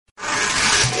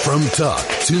From talk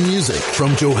to music,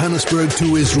 from Johannesburg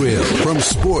to Israel, from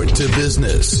sport to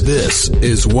business, this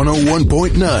is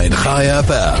 101.9 Chai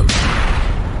FM.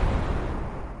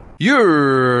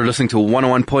 You're listening to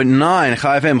 101.9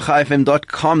 Chai FM,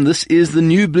 chaifm.com. This is the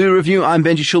New Blue Review. I'm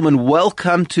Benji Shulman.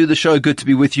 Welcome to the show. Good to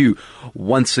be with you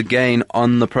once again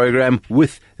on the program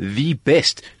with the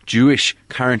best Jewish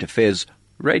current affairs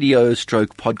radio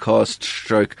stroke podcast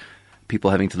stroke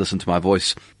people having to listen to my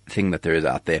voice thing that there is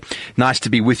out there. Nice to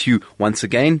be with you once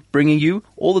again, bringing you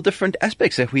all the different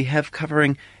aspects that we have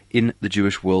covering in the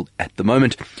Jewish world at the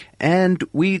moment. And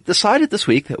we decided this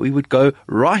week that we would go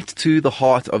right to the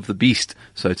heart of the beast,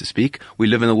 so to speak. We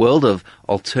live in a world of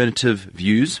alternative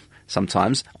views,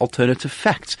 sometimes alternative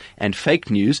facts and fake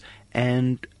news,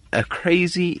 and a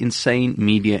crazy, insane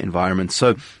media environment.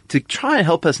 So to try and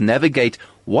help us navigate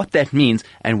what that means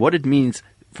and what it means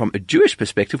from a Jewish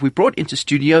perspective, we brought into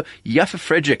studio Yaffa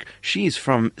Fredrick. She's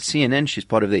from CNN. She's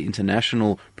part of the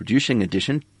international producing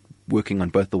edition, working on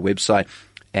both the website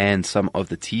and some of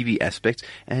the TV aspects.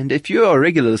 And if you're a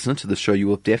regular listener to the show, you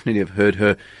will definitely have heard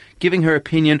her giving her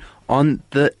opinion on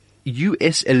the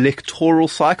U.S. electoral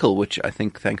cycle, which I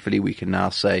think, thankfully, we can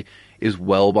now say is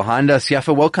well behind us.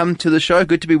 Yaffa, welcome to the show.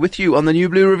 Good to be with you on the New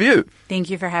Blue Review. Thank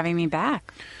you for having me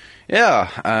back.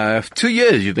 Yeah, 2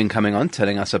 years you've been coming on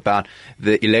telling us about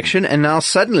the election, and now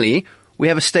suddenly we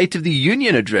have a State of the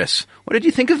Union address. What did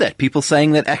you think of that? People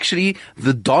saying that actually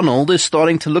the Donald is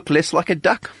starting to look less like a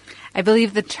duck. I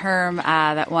believe the term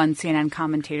that one CNN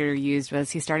commentator used was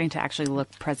he's starting to actually look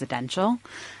presidential.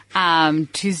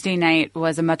 Tuesday night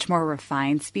was a much more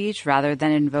refined speech rather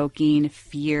than invoking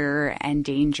fear and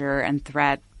danger and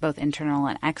threat, both internal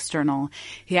and external.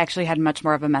 He actually had much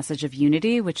more of a message of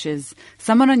unity, which is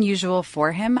somewhat unusual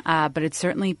for him, but it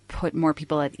certainly put more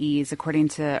people at ease. According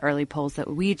to early polls that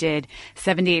we did,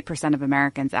 78% of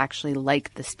Americans actually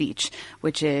liked the speech,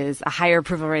 which is a higher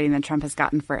approval rating than Trump has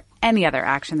gotten for any other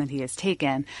action that he has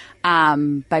taken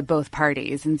by both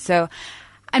parties. And so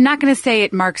I'm not going to say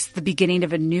it marks the beginning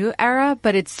of a new era,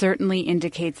 but it certainly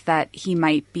indicates that he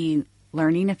might be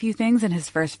learning a few things in his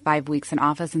first 5 weeks in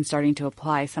office and starting to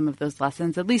apply some of those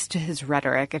lessons, at least to his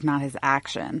rhetoric, if not his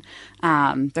action.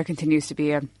 There continues to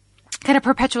be a kind of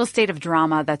perpetual state of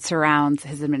drama that surrounds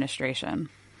his administration.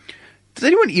 Does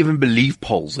anyone even believe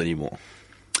polls anymore?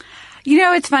 You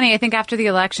know, it's funny. I think after the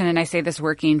election, and I say this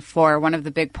working for one of the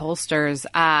big pollsters,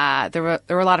 there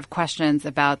were a lot of questions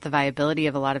about the viability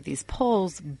of a lot of these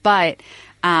polls, but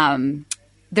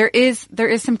there is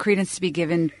some credence to be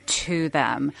given to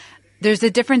them. There's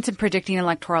a difference in predicting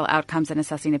electoral outcomes and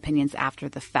assessing opinions after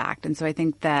the fact. And so I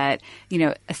think that, you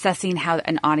know, assessing how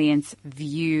an audience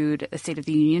viewed a State of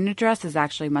the Union address is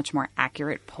actually a much more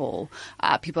accurate poll.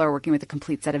 People are working with a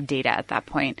complete set of data at that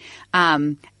point.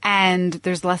 And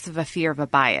there's less of a fear of a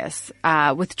bias.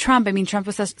 With Trump, I mean, Trump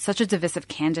was such a divisive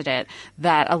candidate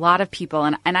that a lot of people,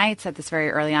 and I had said this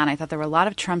very early on, I thought there were a lot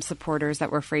of Trump supporters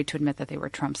that were afraid to admit that they were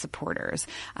Trump supporters,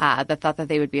 that thought that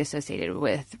they would be associated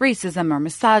with racism or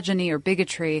misogyny or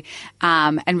bigotry.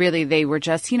 And really they were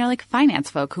just, you know, like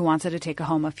finance folk who wanted to take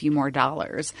home a few more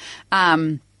dollars.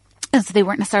 And so they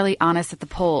weren't necessarily honest at the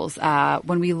polls.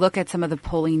 When we look at some of the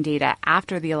polling data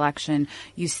after the election,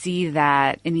 you see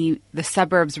that in the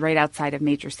suburbs right outside of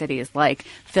major cities like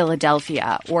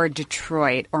Philadelphia or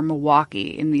Detroit or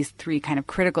Milwaukee, in these three kind of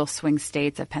critical swing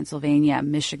states of Pennsylvania,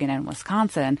 Michigan, and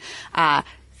Wisconsin,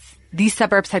 these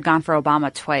suburbs had gone for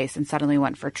Obama twice and suddenly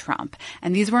went for Trump.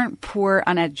 And these weren't poor,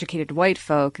 uneducated white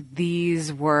folk.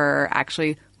 These were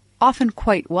actually often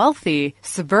quite wealthy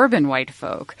suburban white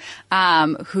folk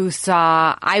who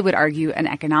saw, I would argue, an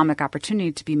economic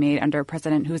opportunity to be made under a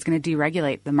president who was going to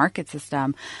deregulate the market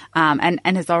system and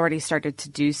has already started to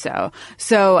do so.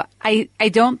 So I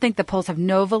don't think the polls have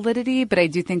no validity, but I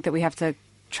do think that we have to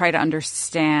try to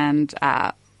understand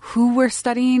who we're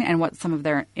studying and what some of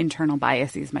their internal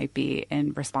biases might be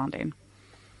in responding.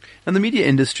 And the media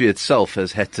industry itself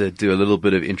has had to do a little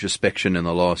bit of introspection in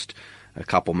the last a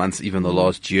couple months, even the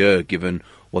last year, given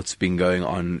what's been going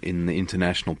on in the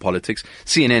international politics.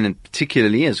 CNN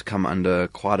particularly has come under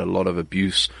quite a lot of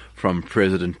abuse from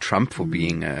President Trump for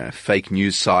being a fake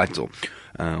news site or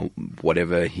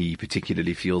whatever he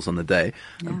particularly feels on the day.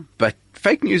 Yeah. But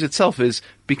fake news itself is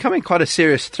becoming quite a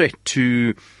serious threat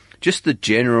to just the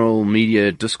general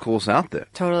media discourse out there.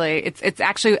 Totally. It's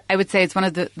actually, I would say it's one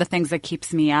of the things that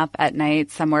keeps me up at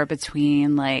night, somewhere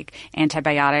between like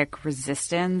antibiotic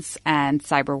resistance and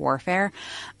cyber warfare.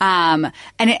 And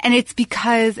it's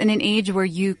because in an age where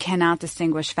you cannot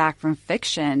distinguish fact from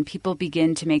fiction, people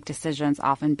begin to make decisions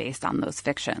often based on those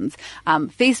fictions.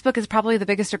 Facebook is probably the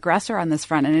biggest aggressor on this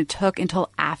front, and it took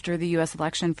until after the U.S.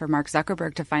 election for Mark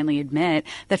Zuckerberg to finally admit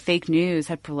that fake news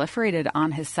had proliferated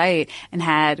on his site and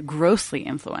had grossly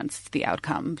influenced the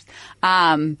outcomes.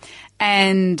 And,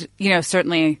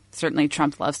 certainly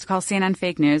Trump loves to call CNN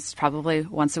fake news. Probably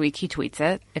once a week he tweets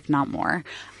it, if not more.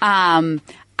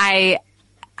 I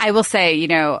will say,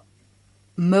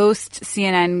 most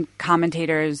CNN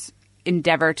commentators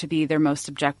endeavor to be their most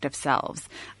objective selves.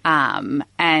 And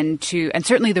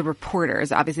certainly the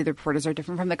reporters, obviously the reporters are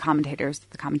different from the commentators.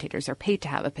 The commentators are paid to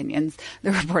have opinions.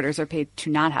 The reporters are paid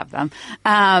to not have them.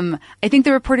 I think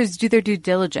the reporters do their due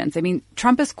diligence. I mean,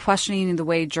 Trump is questioning the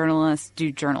way journalists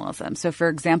do journalism. So, for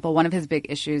example, one of his big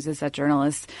issues is that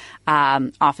journalists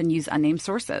often use unnamed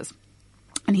sources.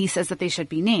 And he says that they should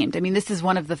be named. I mean, this is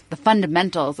one of the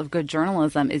fundamentals of good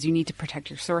journalism is you need to protect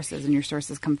your sources, and your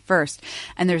sources come first.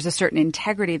 And there's a certain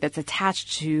integrity that's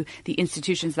attached to the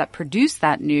institutions that produce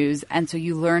that news. And so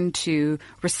you learn to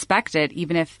respect it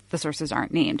even if the sources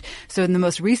aren't named. So in the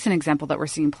most recent example that we're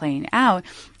seeing playing out,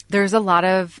 there's a lot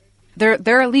of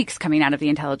there are leaks coming out of the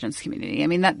intelligence community. I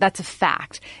mean, that's a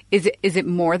fact. Is it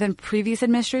more than previous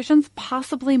administrations?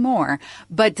 Possibly more.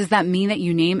 But does that mean that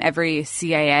you name every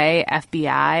CIA,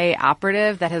 FBI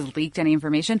operative that has leaked any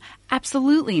information?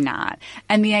 Absolutely not.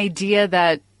 And the idea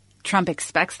that Trump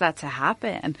expects that to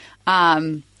happen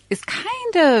is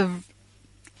kind of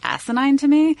asinine to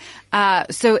me.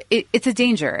 So it's a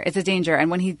danger. It's a danger.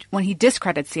 And when he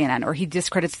discredits CNN or he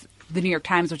discredits the New York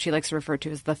Times, which he likes to refer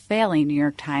to as the failing New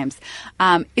York Times,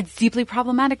 it's deeply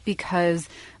problematic because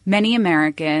many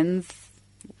Americans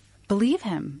believe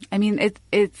him. I mean,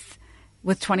 it's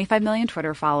with 25 million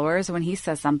Twitter followers, when he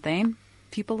says something,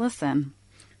 people listen.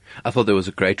 I thought there was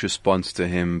a great response to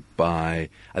him by,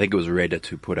 I think it was Reddit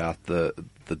who put out the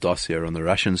dossier on the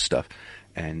Russian stuff,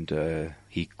 and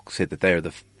he said that they are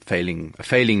a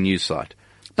failing news site.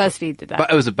 BuzzFeed did that.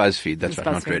 But it was a BuzzFeed, that's right,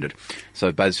 not Reddit.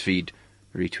 So BuzzFeed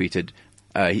retweeted.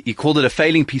 He called it a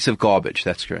failing piece of garbage.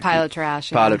 That's correct. Pile of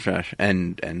trash. Pile of trash.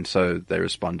 And so they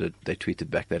responded. They tweeted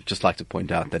back. They'd just like to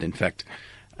point out that in fact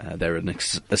they're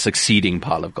a succeeding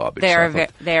pile of garbage. They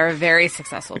are a very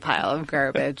successful pile of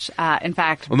garbage. In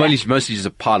fact, well, mostly just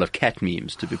a pile of cat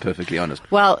memes, to be perfectly honest.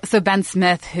 Well, so Ben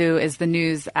Smith, who is the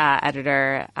news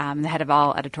editor, the head of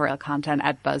all editorial content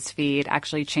at BuzzFeed,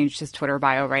 actually changed his Twitter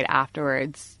bio right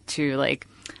afterwards to like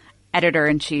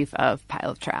editor-in-chief of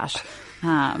pile of trash.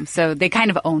 So they kind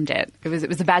of owned it. It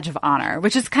was a badge of honor,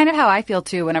 which is kind of how I feel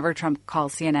too whenever Trump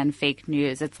calls CNN fake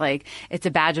news. It's like it's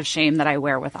a badge of shame that I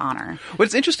wear with honor.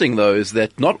 What's interesting though is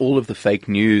that not all of the fake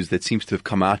news that seems to have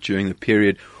come out during the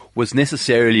period was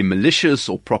necessarily malicious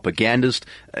or propagandist.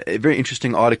 A very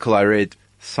interesting article I read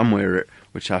somewhere,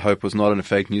 which I hope was not on a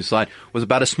fake news site, was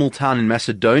about a small town in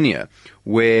Macedonia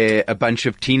where a bunch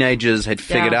of teenagers had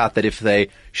figured out that if they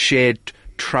shared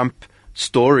Trump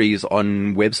stories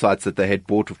on websites that they had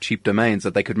bought with cheap domains,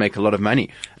 that they could make a lot of money.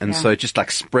 And so it just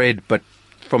like spread, but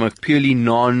from a purely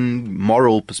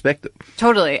non-moral perspective.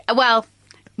 Totally. Well,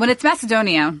 when it's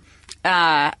Macedonia,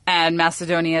 and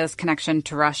Macedonia's connection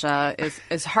to Russia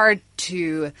is hard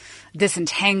to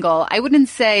disentangle. I wouldn't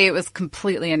say it was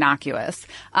completely innocuous.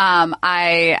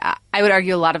 I would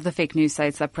argue a lot of the fake news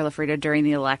sites that proliferated during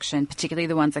the election, particularly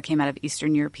the ones that came out of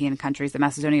Eastern European countries, that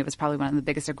Macedonia was probably one of the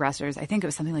biggest aggressors. I think it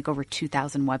was something like over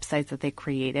 2,000 websites that they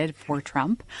created for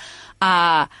Trump.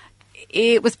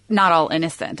 It was not all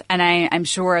innocent. And I'm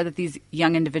sure that these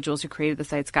young individuals who created the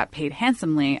sites got paid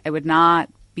handsomely. I would not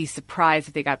be surprised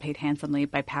if they got paid handsomely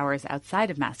by powers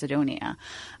outside of Macedonia.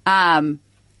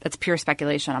 That's pure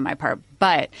speculation on my part.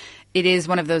 But it is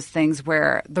one of those things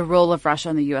where the role of Russia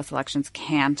in the U.S. elections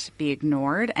can't be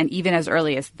ignored. And even as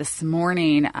early as this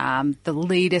morning, the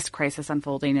latest crisis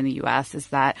unfolding in the U.S. is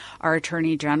that our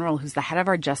Attorney General, who's the head of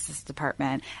our Justice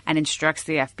Department and instructs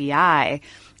the FBI,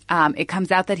 it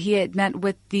comes out that he had met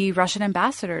with the Russian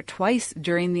ambassador twice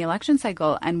during the election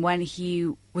cycle. And when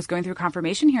he was going through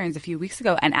confirmation hearings a few weeks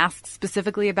ago and asked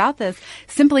specifically about this,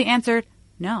 simply answered,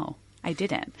 no, I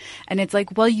didn't. And it's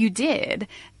like, well, you did.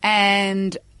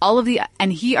 And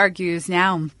and he argues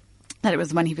now that it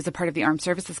was when he was a part of the Armed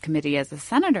Services Committee as a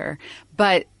senator.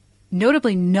 But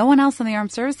notably, no one else on the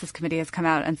Armed Services Committee has come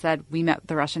out and said, we met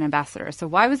the Russian ambassador. So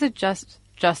why was it just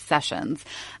just Sessions.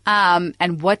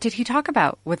 And what did he talk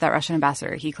about with that Russian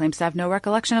ambassador? He claims to have no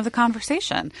recollection of the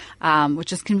conversation,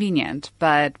 which is convenient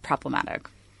but problematic.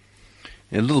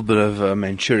 A little bit of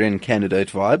Manchurian candidate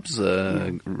vibes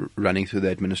running through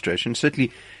the administration.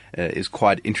 Certainly is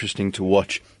quite interesting to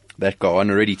watch that go on.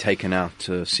 Already taken out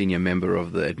a senior member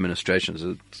of the administration.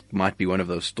 So it might be one of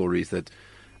those stories that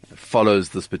follows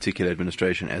this particular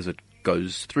administration as it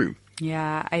goes through.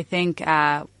 Yeah, I think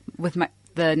with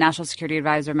the National Security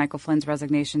Advisor, Michael Flynn's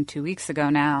resignation 2 weeks ago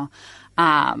now,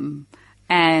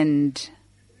 and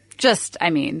just, I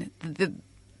mean,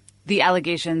 the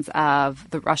allegations of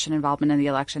the Russian involvement in the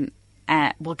election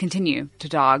will continue to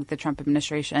dog the Trump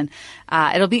administration.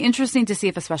 It'll be interesting to see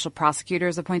if a special prosecutor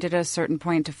is appointed at a certain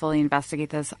point to fully investigate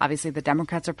this. Obviously, the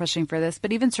Democrats are pushing for this,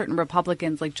 but even certain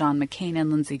Republicans like John McCain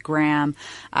and Lindsey Graham,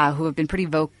 who have been pretty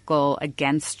vocal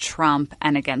against Trump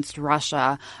and against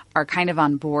Russia, are kind of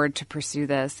on board to pursue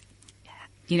this.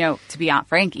 You know, to be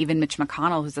frank, even Mitch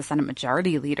McConnell, who's the Senate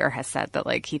Majority Leader, has said that,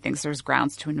 like, he thinks there's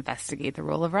grounds to investigate the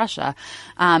role of Russia.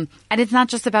 And it's not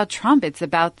just about Trump. It's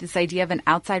about this idea of an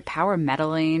outside power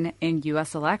meddling in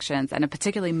U.S. elections, and a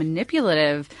particularly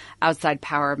manipulative outside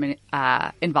power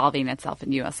involving itself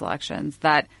in U.S. elections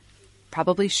that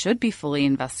probably should be fully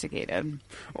investigated.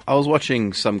 I was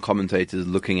watching some commentators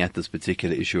looking at this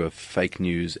particular issue of fake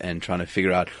news and trying to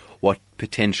figure out what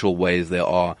potential ways there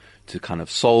are to kind of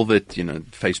solve it. You know,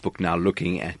 Facebook now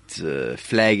looking at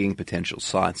flagging potential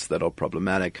sites that are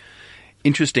problematic.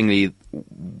 Interestingly,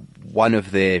 one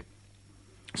of their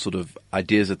sort of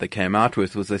ideas that they came out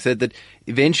with was they said that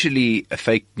eventually a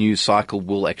fake news cycle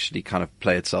will actually kind of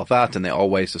play itself out, and there are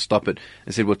ways to stop it.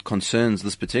 They said what concerns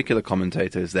this particular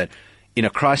commentator is that in a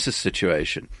crisis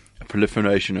situation, a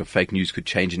proliferation of fake news could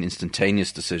change an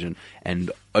instantaneous decision,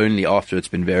 and only after it's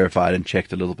been verified and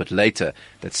checked a little bit later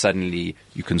that suddenly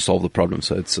you can solve the problem.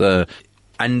 So it's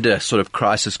under sort of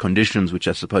crisis conditions, which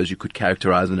I suppose you could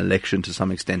characterize an election to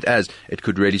some extent as, it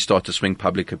could really start to swing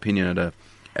public opinion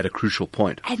at a crucial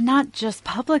point. And not just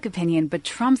public opinion, but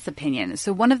Trump's opinion.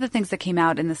 So one of the things that came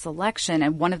out in this election,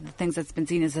 and one of the things that's been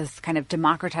seen as this kind of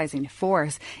democratizing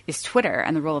force, is Twitter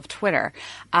and the role of Twitter.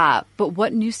 But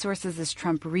what news sources is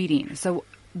Trump reading? So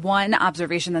one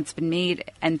observation that's been made,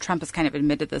 and Trump has kind of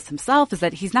admitted this himself, is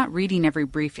that he's not reading every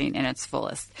briefing in its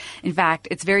fullest. In fact,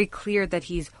 it's very clear that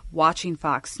he's watching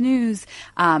Fox News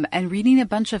and reading a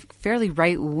bunch of fairly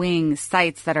right-wing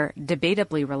sites that are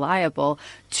debatably reliable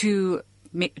to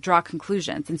draw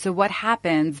conclusions. And so what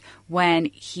happens when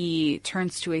he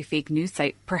turns to a fake news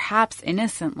site, perhaps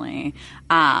innocently,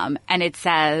 and it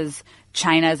says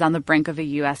China is on the brink of a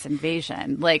U.S.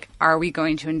 invasion? Like, are we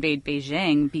going to invade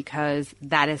Beijing because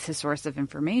that is his source of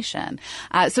information?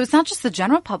 So it's not just the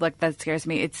general public that scares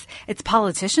me. It's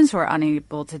politicians who are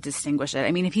unable to distinguish it.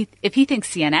 I mean, if he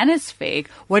thinks CNN is fake,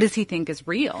 what does he think is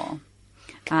real?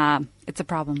 It's a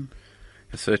problem.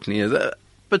 It certainly is.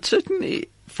 But certainly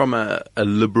from a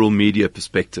liberal media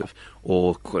perspective,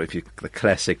 or if you, the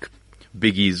classic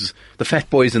biggies, the fat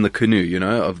boys in the canoe, you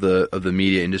know, of the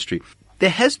media industry, there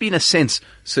has been a sense,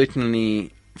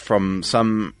 certainly from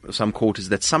some quarters,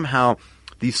 that somehow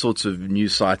these sorts of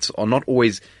news sites are not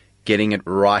always getting it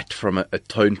right from a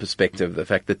tone perspective. The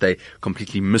fact that they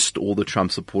completely missed all the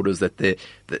Trump supporters, that they're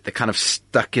kind of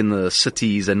stuck in the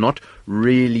cities and not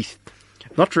really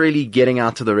getting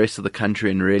out to the rest of the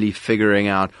country and really figuring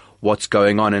out what's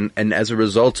going on, and as a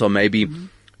result are maybe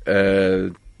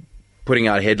putting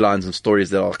out headlines and stories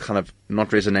that are kind of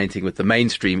not resonating with the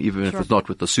mainstream, even if it's not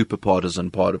with the super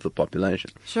partisan part of the population.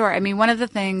 Sure. I mean, one of the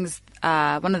things,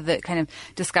 one of the kind of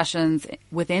discussions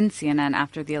within CNN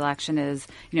after the election is,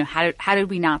 you know, how did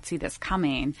we not see this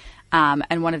coming?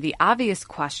 And one of the obvious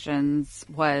questions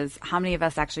was how many of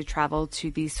us actually travel to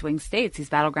these swing states, these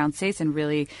battleground states, and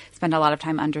really spend a lot of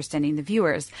time understanding the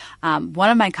viewers. One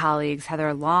of my colleagues,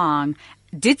 Heather Long,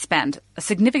 did spend a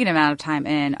significant amount of time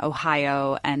in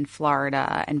Ohio and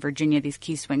Florida and Virginia, these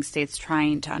key swing states,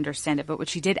 trying to understand it. But what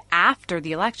she did after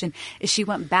the election is she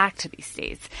went back to these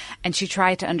states and she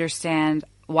tried to understand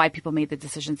why people made the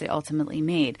decisions they ultimately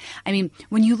made. I mean,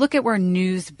 when you look at where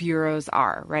news bureaus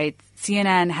are, right?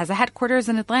 CNN has a headquarters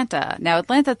in Atlanta. Now,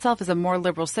 Atlanta itself is a more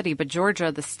liberal city, but Georgia,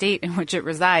 the state in which it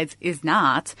resides, is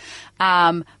not.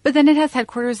 But then it has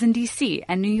headquarters in D.C.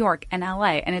 and New York and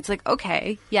L.A. And it's like,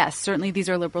 okay, yes, certainly these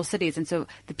are liberal cities. And so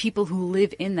the people who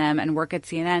live in them and work at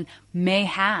CNN may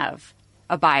have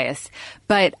a bias.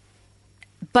 But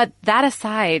that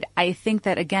aside, I think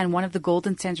that, again, one of the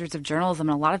golden standards of journalism,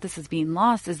 and a lot of this is being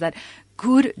lost, is that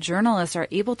good journalists are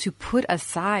able to put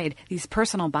aside these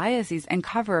personal biases and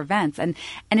cover events. And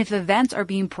if events are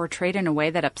being portrayed in a way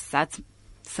that upsets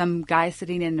some guy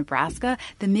sitting in Nebraska,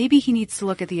 then maybe he needs to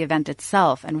look at the event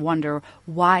itself and wonder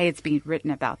why it's being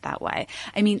written about that way.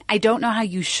 I mean, I don't know how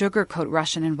you sugarcoat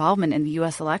Russian involvement in the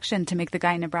U.S. election to make the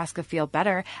guy in Nebraska feel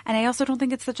better. And I also don't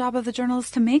think it's the job of the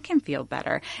journalist to make him feel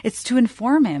better. It's to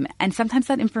inform him. And sometimes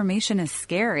that information is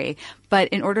scary. But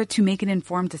in order to make an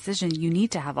informed decision, you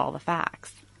need to have all the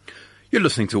facts. You're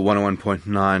listening to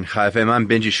 101.9 Chai FM. I'm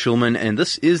Benji Shulman, and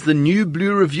this is the New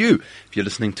Blue Review. If you're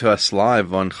listening to us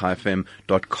live on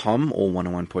chaifm.com or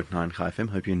 101.9 Chai FM,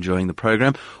 hope you're enjoying the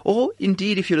program. Or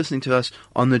indeed, if you're listening to us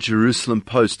on the Jerusalem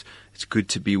Post, it's good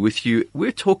to be with you.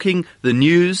 We're talking the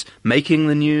news, making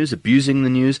the news, abusing the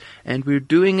news, and we're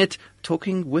doing it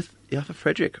talking with Yaffa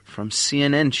Fredrick from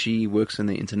CNN. She works in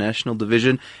the international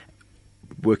division,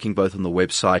 working both on the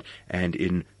website and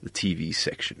in the TV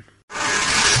section.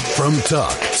 From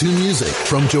talk to music,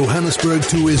 from Johannesburg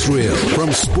to Israel,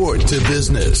 from sport to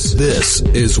business, this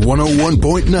is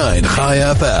 101.9 Chai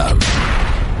FM.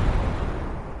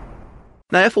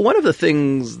 Now, for one of the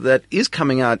things that is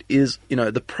coming out is,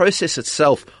 the process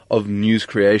itself of news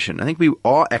creation. I think we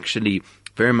are actually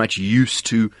very much used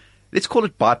to, let's call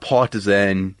it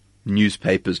bipartisan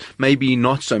newspapers. Maybe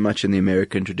not so much in the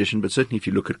American tradition, but certainly if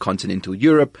you look at continental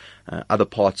Europe, other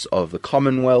parts of the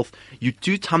Commonwealth, you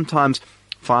do sometimes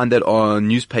find that on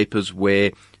newspapers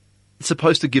where it's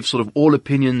supposed to give sort of all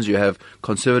opinions, you have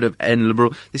conservative and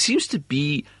liberal, there seems to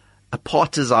be a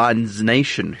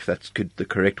partisanization, if that's the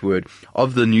correct word,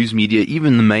 of the news media,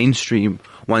 even the mainstream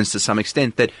ones to some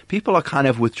extent, that people are kind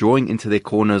of withdrawing into their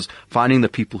corners, finding the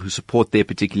people who support their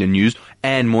particular news,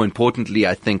 and more importantly,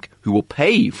 I think, who will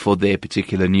pay for their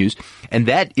particular news. And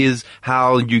that is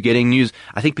how you're getting news.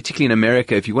 I think particularly in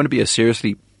America, if you want to be a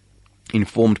seriously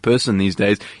informed person these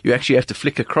days, you actually have to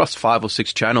flick across 5 or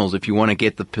 6 channels if you want to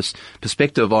get the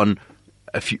perspective on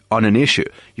an issue.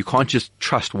 You can't just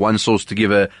trust one source to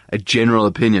give a general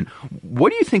opinion. What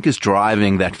do you think is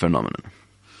driving that phenomenon?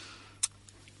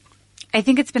 I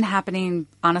think it's been happening,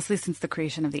 honestly, since the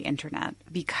creation of the internet,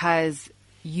 because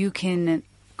you can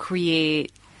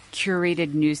create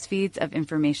curated news feeds of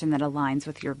information that aligns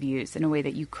with your views in a way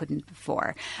that you couldn't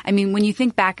before. I mean, when you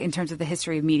think back in terms of the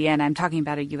history of media, and I'm talking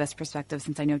about a U.S. perspective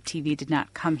since I know TV did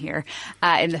not come here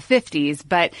in the 50s,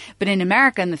 but in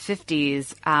America in the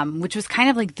 50s, which was kind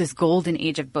of like this golden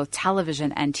age of both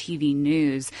television and TV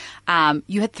news,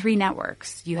 you had 3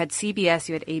 networks. You had CBS,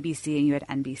 you had ABC, and you had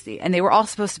NBC. And they were all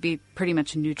supposed to be pretty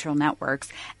much neutral networks.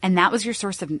 And that was your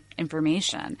source of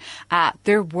information.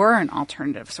 There weren't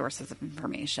alternative sources of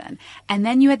information. And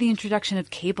then you had the introduction of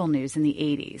cable news in the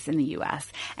 80s in the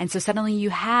U.S. And so suddenly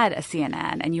you had a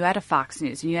CNN and you had a Fox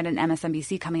News and you had an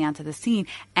MSNBC coming onto the scene.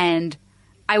 And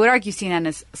I would argue CNN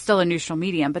is still a neutral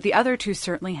medium, but the other two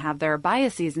certainly have their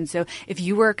biases. And so if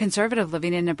you were a conservative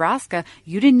living in Nebraska,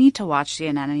 you didn't need to watch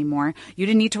CNN anymore. You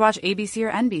didn't need to watch ABC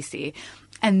or NBC.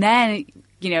 And then,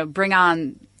 bring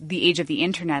on the age of the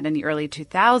internet in the early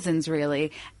 2000s,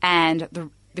 really,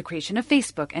 and the creation of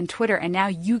Facebook and Twitter, and now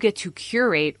you get to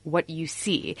curate what you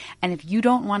see. And if you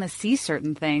don't want to see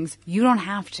certain things, you don't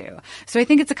have to. So I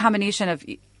think it's a combination of,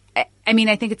 I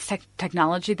think it's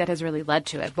technology that has really led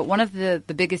to it. But one of the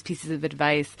biggest pieces of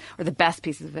advice, or the best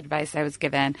pieces of advice I was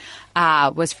given,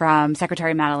 was from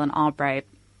Secretary Madeleine Albright,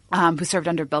 who served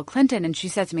under Bill Clinton. And she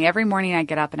said to me, every morning I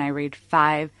get up and I read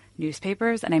 5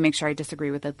 newspapers, and I make sure I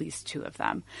disagree with at least 2 of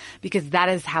them, because that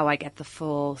is how I get the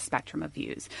full spectrum of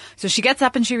views. So she gets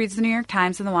up and she reads the New York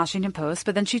Times and the Washington Post,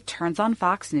 but then she turns on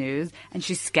Fox News and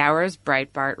she scours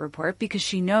Breitbart Report, because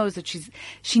she knows that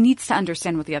she needs to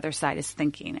understand what the other side is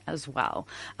thinking as well.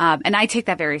 And I take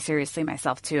that very seriously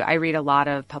myself too. I read a lot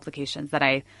of publications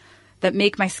that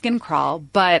make my skin crawl,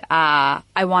 but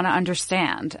I want to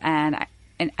understand, and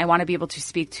I want to be able to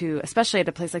speak to, especially at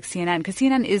a place like CNN, because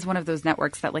CNN is one of those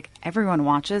networks that everyone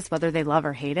watches, whether they love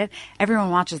or hate it. Everyone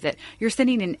watches it. You're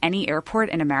sitting in any airport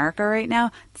in America right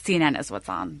now, CNN is what's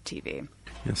on TV.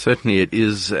 Yeah, certainly it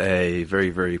is a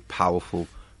very, very powerful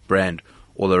brand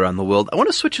all around the world. I want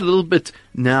to switch a little bit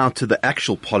now to the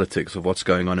actual politics of what's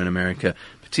going on in America,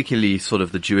 particularly sort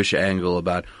of the Jewish angle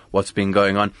about what's been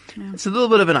going on. Yeah. It's a little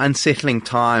bit of an unsettling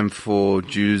time for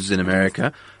Jews in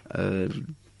America.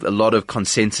 A lot of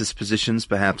consensus positions,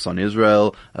 perhaps, on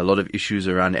Israel, a lot of issues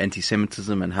around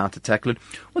anti-Semitism and how to tackle it.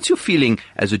 What's your feeling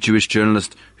as a Jewish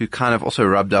journalist who kind of also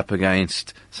rubbed up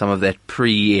against some of that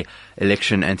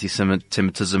pre-election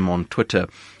anti-Semitism on Twitter?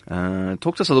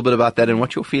 Talk to us a little bit about that and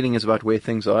what your feeling is about where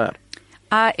things are at.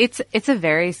 It's a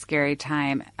very scary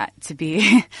time to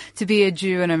be a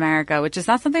Jew in America, which is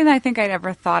not something that I think I'd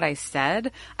ever thought I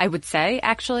would say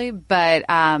actually. But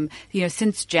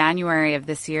since January of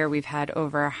this year, we've had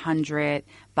over 100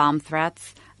 bomb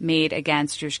threats made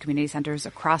against Jewish community centers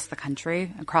across the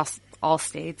country, across all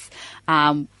states.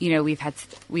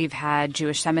 We've had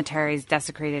Jewish cemeteries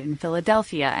desecrated in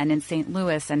Philadelphia and in St.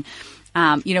 Louis. And,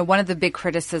 one of the big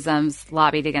criticisms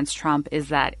lobbied against Trump is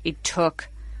that it took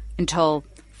until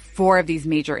 4 of these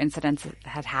major incidents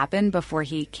had happened before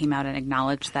he came out and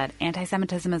acknowledged that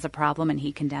anti-Semitism is a problem and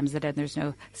he condemns it and there's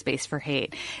no space for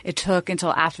hate. It took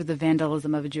until after the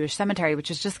vandalism of a Jewish cemetery, which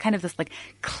is just kind of this like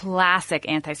classic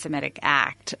anti-Semitic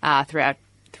act throughout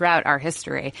our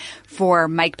history, for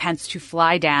Mike Pence to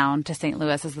fly down to St.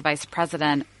 Louis as the vice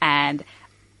president and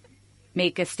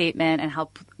make a statement and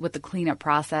help with the cleanup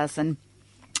process. And,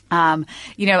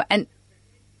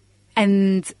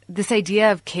 and this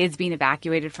idea of kids being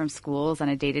evacuated from schools on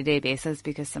a day-to-day basis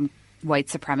because some white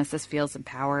supremacist feels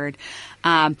empowered.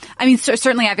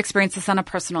 Certainly I've experienced this on a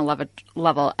personal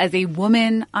level. As a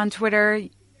woman on Twitter,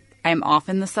 I'm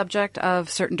often the subject of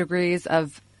certain degrees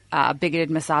of bigoted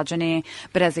misogyny.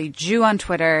 But as a Jew on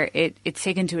Twitter, it's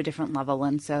taken to a different level.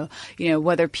 And so,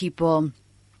 whether people –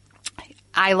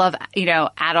 I love,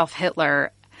 Adolf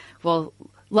Hitler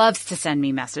loves to send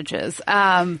me messages.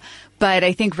 But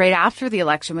I think right after the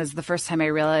election was the first time I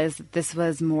realized that this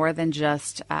was more than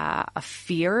just a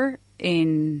fear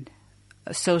in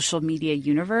a social media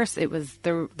universe. It was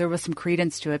there was some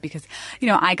credence to it because,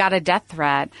 I got a death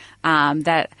threat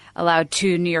that allowed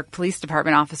 2 New York Police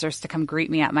Department officers to come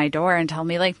greet me at my door and tell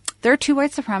me, like, there are 2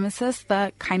 white supremacists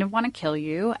that kind of want to kill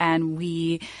you, and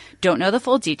we don't know the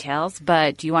full details,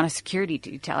 but do you want a security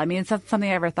detail? I mean, it's not something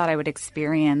I ever thought I would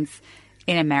experience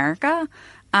in America,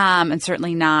 and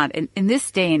certainly not in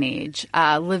this day and age,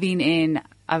 living in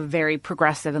a very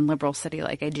progressive and liberal city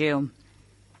like I do.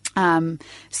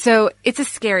 So it's a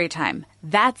scary time.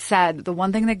 That said, the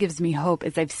one thing that gives me hope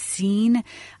is I've seen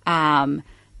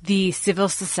the civil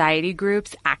society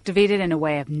groups activated in a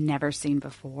way I've never seen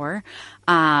before.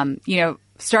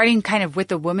 Starting kind of with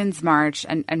the Women's March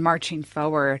and marching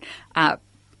forward,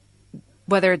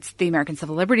 whether it's the American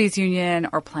Civil Liberties Union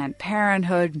or Planned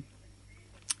Parenthood,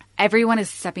 everyone is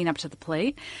stepping up to the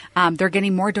plate. They're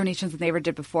getting more donations than they ever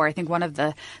did before. I think one of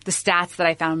the stats that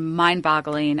I found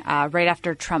mind-boggling, right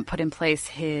after Trump put in place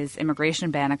his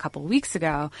immigration ban a couple of weeks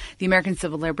ago, the American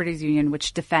Civil Liberties Union,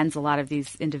 which defends a lot of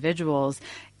these individuals,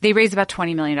 they raise about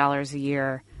 $20 million a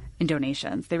year in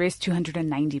donations. They raised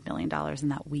 $290 million in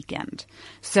that weekend.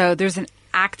 So there's an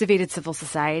activated civil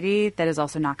society that is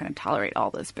also not going to tolerate all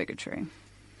this bigotry.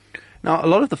 Now, a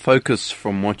lot of the focus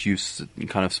from what you've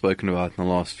kind of spoken about in the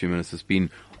last few minutes has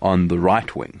been on the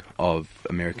right wing of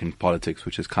American politics,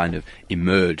 which has kind of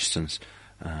emerged since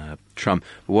Trump.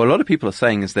 But what a lot of people are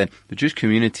saying is that the Jewish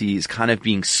community is kind of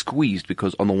being squeezed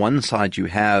because on the one side you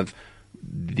have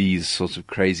these sorts of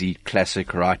crazy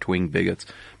classic right-wing bigots,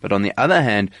 but on the other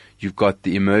hand, you've got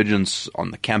the emergence on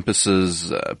the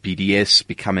campuses, BDS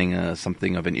becoming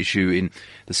something of an issue in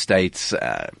the States,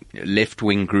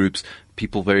 left-wing groups,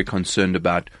 people very concerned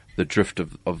about the drift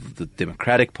of the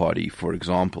Democratic Party, for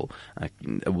example.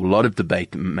 A lot of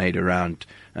debate made around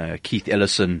Keith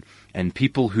Ellison and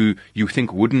people who you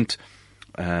think wouldn't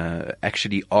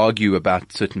actually argue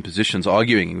about certain positions,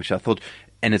 arguing, which I thought,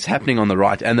 and it's happening on the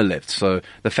right and the left. So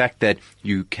the fact that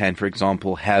you can, for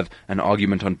example, have an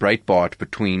argument on Breitbart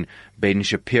between Ben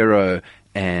Shapiro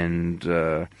and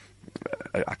I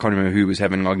can't remember who was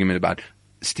having an argument about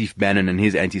Steve Bannon and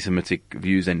his anti-Semitic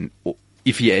views and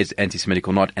if he is anti-Semitic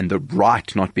or not, and the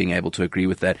right not being able to agree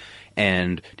with that,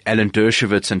 and Alan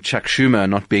Dershowitz and Chuck Schumer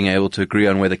not being able to agree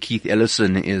on whether Keith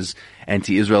Ellison is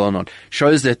anti-Israel or not,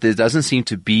 shows that there doesn't seem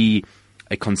to be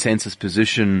a consensus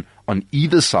position on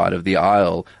either side of the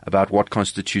aisle about what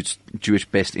constitutes Jewish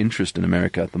best interest in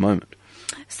America at the moment.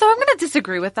 So I'm going to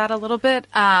disagree with that a little bit.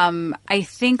 I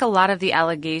think a lot of the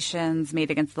allegations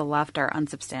made against the left are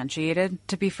unsubstantiated,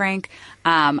 to be frank.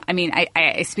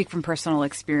 I speak from personal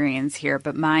experience here,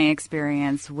 but my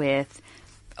experience with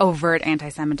overt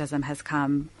anti-Semitism has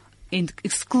come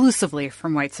exclusively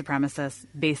from white supremacists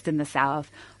based in the South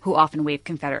who often wave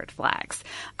Confederate flags.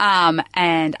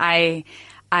 And I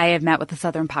have met with the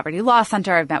Southern Poverty Law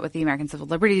Center. I've met with the American Civil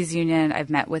Liberties Union. I've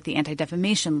met with the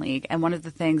Anti-Defamation League. And one of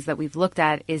the things that we've looked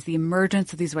at is the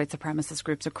emergence of these white supremacist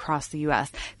groups across the U.S.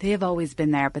 They have always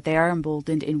been there, but they are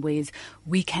emboldened in ways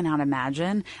we cannot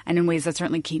imagine and in ways that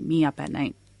certainly keep me up at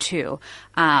night, too.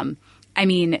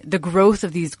 The growth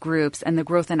of these groups and the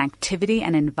growth in activity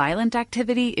and in violent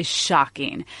activity is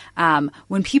shocking.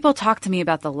 When people talk to me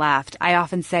about the left, I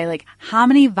often say, like, how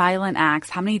many violent acts,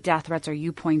 how many death threats are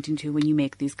you pointing to when you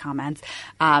make these comments?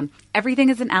 Everything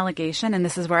is an allegation, and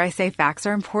this is where I say facts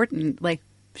are important. Like,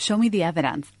 show me the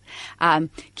evidence.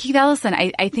 Keith Ellison,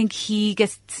 I think he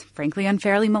gets, frankly,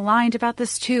 unfairly maligned about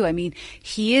this too. I mean,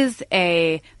 he is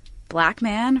a Black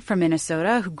man from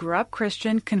Minnesota who grew up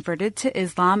Christian, converted to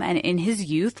Islam, and in his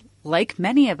youth, like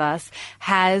many of us,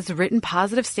 has written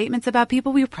positive statements about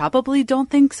people we probably don't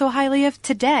think so highly of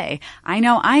today. I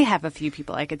know I have a few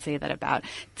people I could say that about.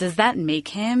 Does that make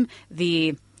him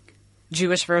the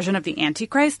Jewish version of the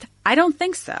Antichrist? I don't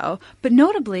think so. But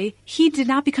notably, he did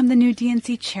not become the new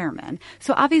DNC chairman.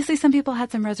 So obviously some people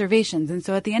had some reservations. And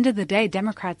so at the end of the day,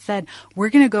 Democrats said, we're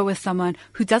going to go with someone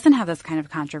who doesn't have this kind of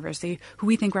controversy, who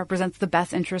we think represents the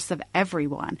best interests of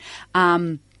everyone.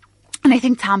 And I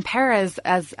think Tom Perez,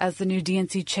 as the new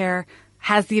DNC chair,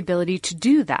 has the ability to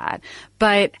do that.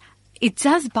 But it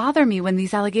does bother me when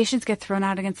these allegations get thrown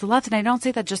out against the left. And I don't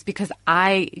say that just because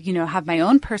I, have my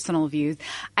own personal views.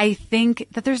 I think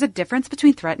that there's a difference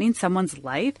between threatening someone's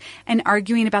life and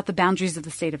arguing about the boundaries of the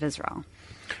state of Israel.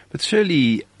 But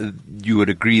surely you would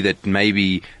agree that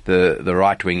maybe the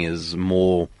right wing is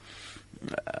more,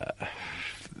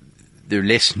 they're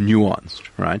less nuanced,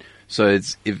 right? So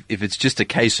if it's just a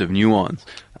case of nuance,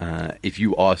 if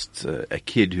you asked a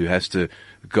kid who has to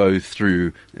go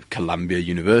through Columbia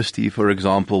University, for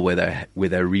example, where they're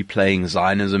replaying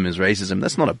Zionism as racism,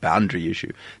 that's not a boundary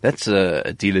issue. That's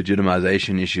a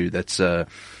delegitimization issue. That's a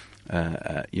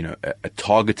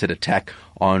targeted attack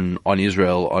on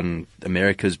Israel, on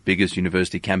America's biggest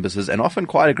university campuses, and often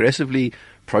quite aggressively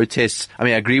protests. I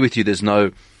mean, I agree with you.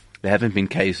 There haven't been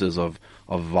cases of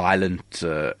violent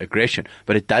aggression,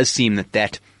 but it does seem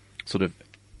that sort of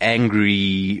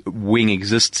angry wing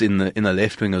exists in the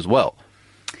left wing as well.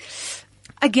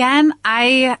 Again,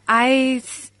 I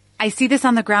see this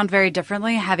on the ground very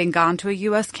differently, having gone to a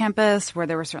U.S. campus where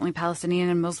there were certainly Palestinian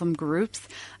and Muslim groups.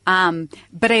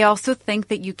 But I also think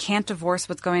that you can't divorce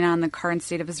what's going on in the current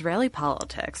state of Israeli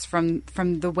politics from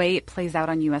the way it plays out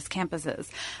on U.S. campuses.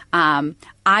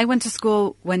 I went to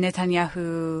school when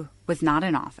Netanyahu was not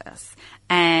in office,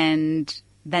 and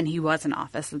then he was in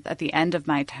office at the end of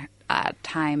my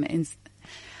time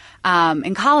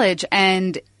in college,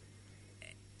 and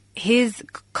his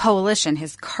coalition,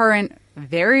 his current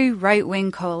very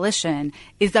right-wing coalition,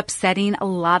 is upsetting a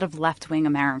lot of left-wing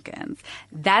Americans.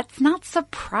 That's not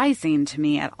surprising to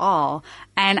me at all.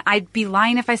 And I'd be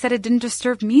lying if I said it didn't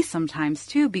disturb me sometimes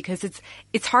too, because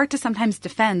it's hard to sometimes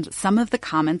defend some of the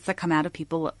comments that come out of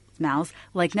people's mouths,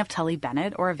 like Naftali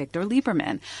Bennett or Victor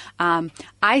Lieberman.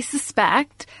 I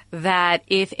suspect that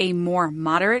if a more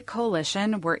moderate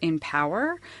coalition were in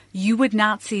power, you would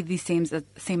not see these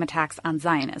same attacks on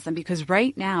Zionism, because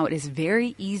right now it is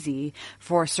very easy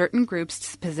for certain groups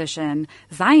to position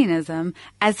Zionism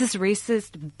as this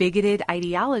racist, bigoted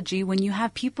ideology when you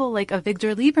have people like a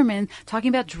Victor Lieberman talking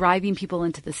about driving people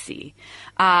into the sea.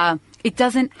 It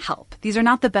doesn't help. These are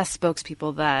not the best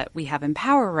spokespeople that we have in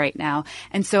power right now.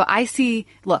 And so I see,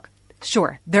 look,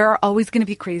 sure, there are always going to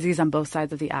be crazies on both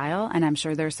sides of the aisle, and I'm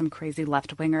sure there's some crazy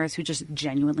left-wingers who just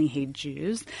genuinely hate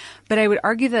Jews. But I would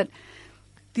argue that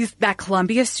that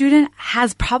Columbia student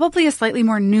has probably a slightly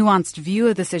more nuanced view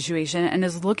of the situation and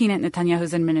is looking at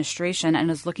Netanyahu's administration and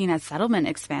is looking at settlement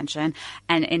expansion,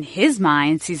 and in his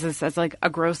mind sees this as like a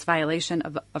gross violation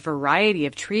of a variety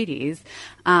of treaties,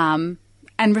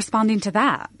 and responding to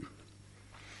that.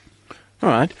 All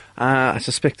right. I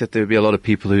suspect that there would be a lot of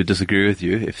people who disagree with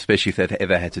you, especially if they've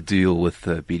ever had to deal with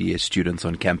BDS students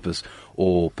on campus,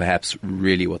 or perhaps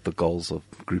really what the goals of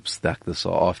groups like this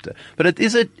are after. But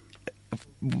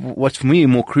what's for me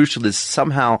more crucial is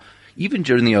somehow, even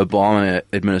during the Obama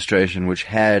administration, which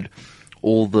had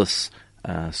all this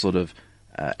sort of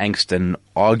angst and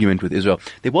argument with Israel,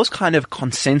 there was kind of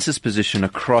consensus position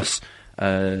across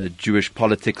Jewish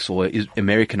politics or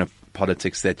American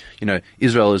politics that,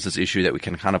 Israel is this issue that we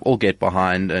can kind of all get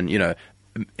behind, and,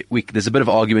 there's a bit of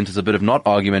argument, there's a bit of not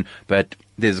argument, but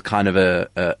there's kind of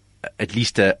at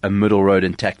least a middle road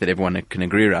intact that everyone can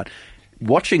agree around.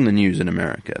 Watching the news in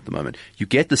America at the moment, you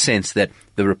get the sense that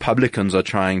the Republicans are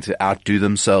trying to outdo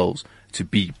themselves to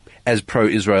be as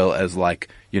pro-Israel as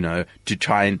to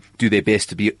try and do their best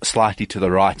to be slightly to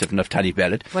the right of Naftali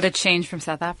Bennett. What a change from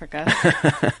South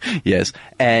Africa. Yes.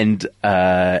 And,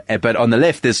 but on the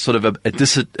left, there's sort of a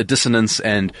dissonance,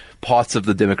 and parts of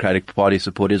the Democratic Party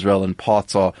support Israel and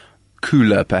parts are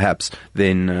cooler perhaps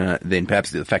than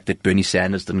perhaps the fact that Bernie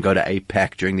Sanders didn't go to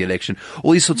AIPAC during the election.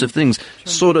 All these sorts of things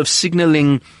sort of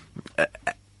signaling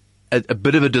a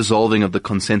bit of a dissolving of the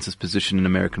consensus position in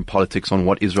American politics on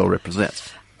what Israel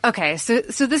represents. Okay, so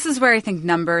this is where I think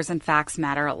numbers and facts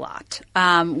matter a lot.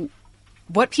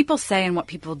 What people say and what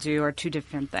people do are two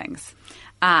different things.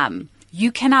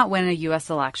 You cannot win a U.S.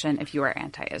 election if you are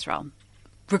anti-Israel.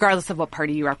 regardless of what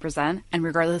party you represent and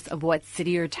regardless of what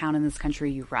city or town in this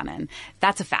country you run in.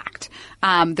 That's a fact.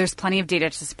 There's plenty of data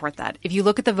to support that. If you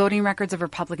look at the voting records of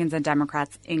Republicans and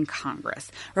Democrats in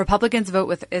Congress, Republicans vote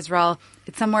with Israel,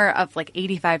 it's somewhere of like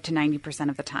 85 to 90%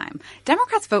 of the time.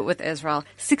 Democrats vote with Israel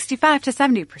 65 to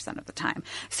 70% of the time.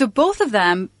 So both of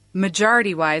them,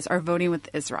 majority-wise, are voting with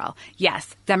Israel.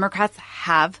 Yes, Democrats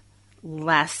have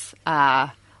less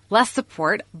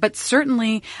support, but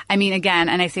certainly, I mean, again,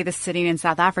 and I say this sitting in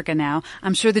South Africa now,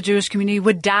 I'm sure the Jewish community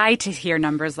would die to hear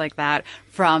numbers like that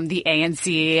from the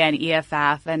ANC and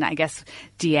EFF and I guess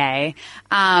DA.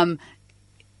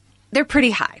 They're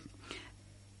pretty high.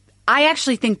 I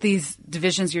actually think these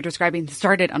divisions you're describing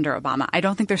started under Obama. I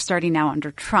don't think they're starting now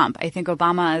under Trump. I think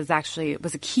Obama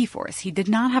was a key force. He did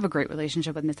not have a great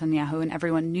relationship with Netanyahu, and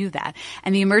everyone knew that.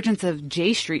 And the emergence of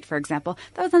J Street, for example,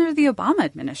 that was under the Obama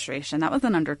administration. That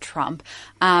wasn't under Trump.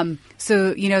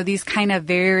 So, these kind of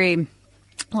very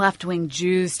left-wing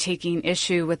Jews taking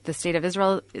issue with the state of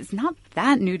Israel is not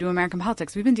that new to American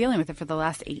politics. We've been dealing with it for the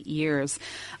last 8 years.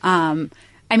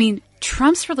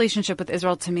 Trump's relationship with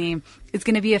Israel, to me, is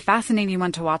going to be a fascinating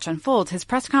one to watch unfold. His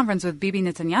press conference with Bibi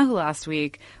Netanyahu last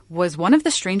week was one of the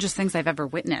strangest things I've ever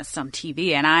witnessed on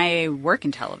TV, and I work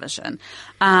in television.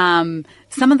 Some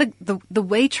of the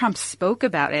way Trump spoke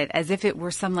about it as if it were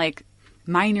some,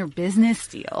 minor business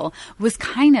deal was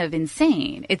kind of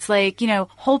insane. It's like,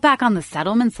 hold back on the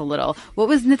settlements a little. What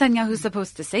was Netanyahu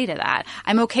supposed to say to that?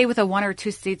 I'm okay with a 1 or 2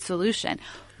 state solution.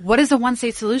 What does a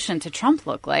one-state solution to Trump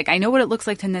look like? I know what it looks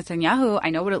like to Netanyahu. I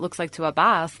know what it looks like to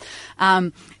Abbas.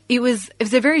 It was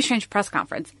a very strange press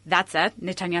conference. That said,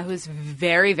 Netanyahu is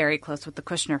very, very close with the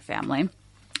Kushner family.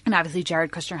 And obviously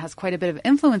Jared Kushner has quite a bit of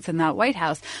influence in that White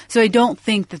House. So I don't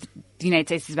think that the United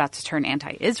States is about to turn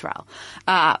anti-Israel.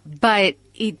 But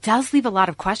it does leave a lot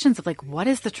of questions of what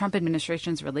is the Trump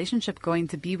administration's relationship going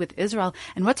to be with Israel?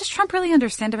 And what does Trump really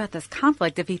understand about this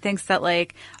conflict if he thinks that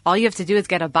all you have to do is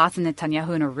get Abbas and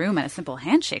Netanyahu in a room and a simple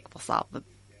handshake will solve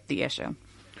the issue?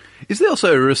 Is there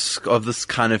also a risk of this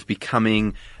kind of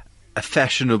becoming a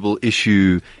fashionable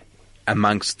issue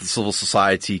amongst the civil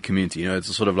society community?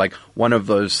 It's sort of like one of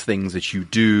those things that you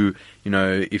do,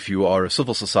 if you are a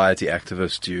civil society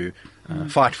activist, you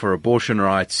fight for abortion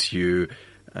rights, you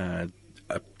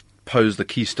oppose the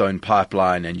Keystone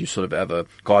Pipeline, and you sort of have a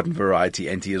garden variety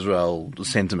anti-Israel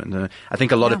sentiment. I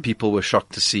think a lot of people were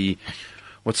shocked to see,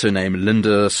 what's her name,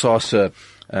 Linda Sarsour,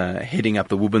 heading up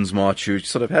the Women's March, who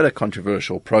sort of had a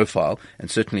controversial profile and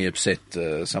certainly upset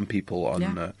some people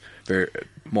on very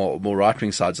more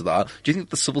right-wing sides of the aisle. Do you think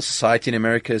the civil society in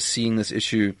America is seeing this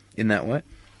issue in that way?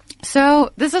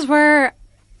 So this is where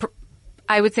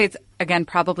I would say it's, again,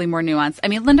 probably more nuanced.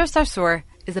 Linda Sarsour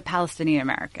is a Palestinian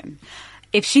American.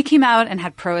 If she came out and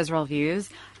had pro-Israel views,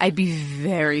 I'd be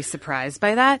very surprised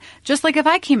by that. Just like if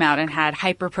I came out and had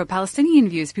hyper pro-Palestinian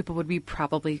views, people would be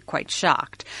probably quite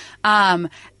shocked. And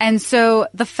so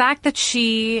the fact that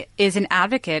she is an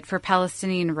advocate for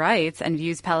Palestinian rights and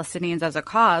views Palestinians as a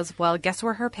cause, well, guess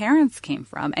where her parents came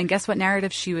from? And guess what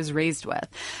narrative she was raised with?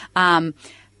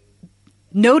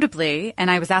 Notably, and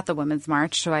I was at the Women's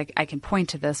March, so I can point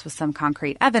to this with some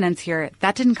concrete evidence here,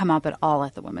 that didn't come up at all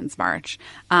at the Women's March.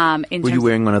 Were you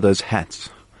wearing one of those hats?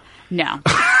 No.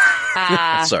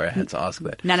 Sorry, I had to ask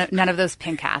that. None of those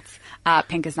pink hats.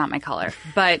 Pink is not my color.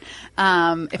 But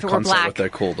if it were black, say what they're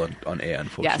called on air,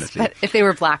 unfortunately. Yes, but if they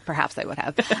were black, perhaps I would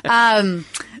have.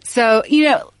 So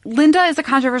Linda is a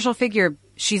controversial figure.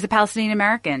 She's a Palestinian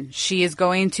American. She is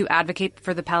going to advocate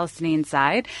for the Palestinian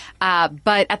side.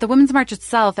 But at the Women's March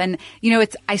itself, and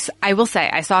I will say,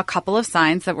 I saw a couple of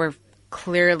signs that were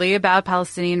clearly about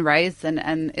Palestinian rights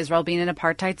and Israel being an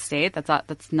apartheid state.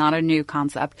 That's not a new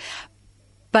concept.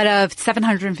 But of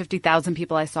 750,000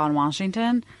 people I saw in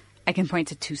Washington, I can point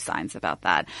to 2 signs about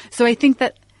that. So I think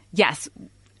that, yes,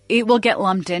 it will get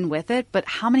lumped in with it, but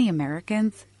how many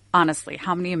Americans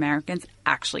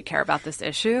actually care about this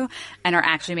issue and are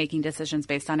actually making decisions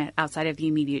based on it outside of the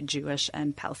immediate Jewish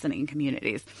and Palestinian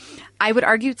communities? I would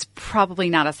argue it's probably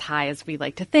not as high as we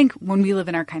like to think when we live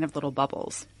in our kind of little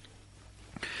bubbles.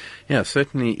 Yeah,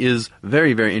 certainly is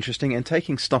very, very interesting, and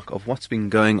taking stock of what's been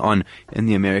going on in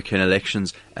the American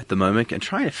elections at the moment and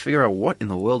trying to figure out what in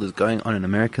the world is going on in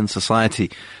American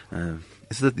society.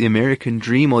 Is it the American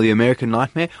dream or the American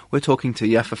nightmare? We're talking to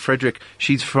Yaffa Fredrick.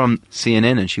 She's from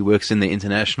CNN and she works in the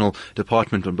international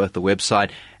department on both the website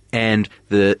and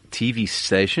the TV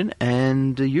station.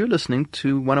 And you're listening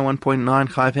to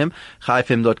 101.9 Chai FM,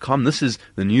 chaifm.com. This is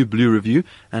the New Blue Review,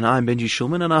 and I'm Benji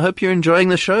Shulman, and I hope you're enjoying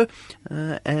the show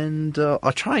and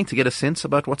are trying to get a sense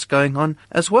about what's going on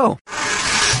as well.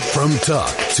 From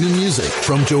talk to music,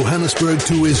 from Johannesburg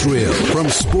to Israel, from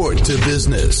sport to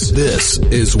business, this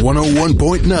is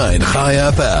 101.9 High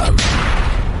FM.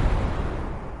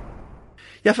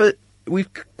 Yaffa, we've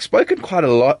spoken quite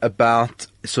a lot about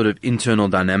sort of internal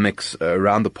dynamics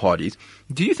around the parties.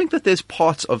 Do you think that there's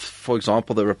parts of, for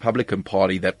example, the Republican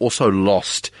Party that also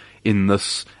lost in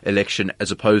this election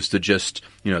as opposed to just,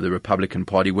 the Republican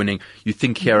Party winning? You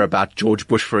think here about George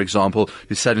Bush, for example,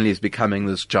 who suddenly is becoming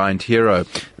this giant hero.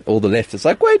 All the left is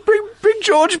like, wait, bring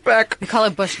George back. We call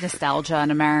it Bush nostalgia in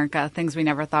America, things we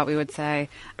never thought we would say.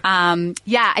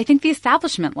 I think the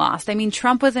establishment lost. I mean,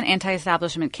 Trump was an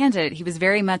anti-establishment candidate. He was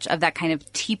very much of that kind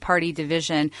of Tea Party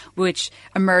division, which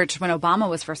emerged when Obama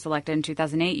was first elected in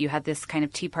 2008. You had this kind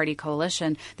of Tea Party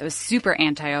coalition that was super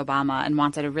anti-Obama and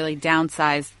wanted to really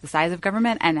downsize the size of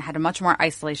government and had a much more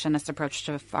isolationist approach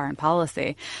to foreign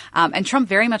policy. And Trump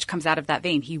very much comes out of that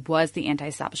vein. He was the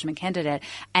anti-establishment candidate.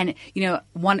 And,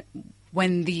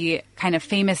 when the kind of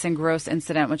famous and gross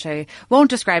incident, which I won't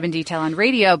describe in detail on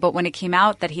radio, but when it came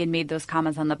out that he had made those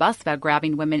comments on the bus about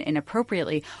grabbing women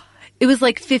inappropriately, it was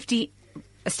like 50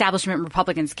 establishment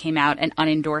Republicans came out and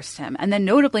unendorsed him. And then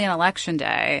notably on Election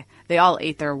Day, they all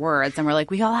ate their words and were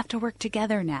like, we all have to work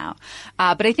together now.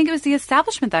 But I think it was the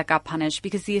establishment that got punished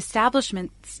because the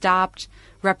establishment stopped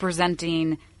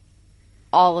representing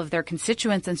all of their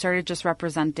constituents and started just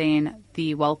representing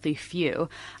the wealthy few.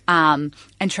 And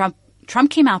Trump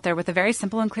came out there with a very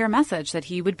simple and clear message that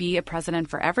he would be a president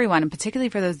for everyone, and particularly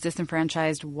for those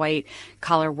disenfranchised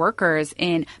white-collar workers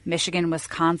in Michigan,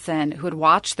 Wisconsin, who had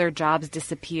watched their jobs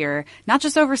disappear, not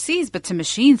just overseas, but to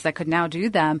machines that could now do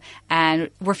them and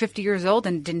were 50 years old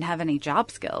and didn't have any job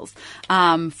skills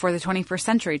for the 21st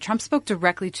century. Trump spoke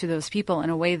directly to those people in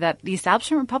a way that the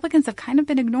establishment Republicans have kind of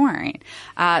been ignoring.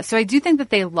 So I do think that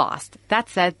they lost. That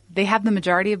said, they have the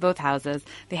majority of both houses.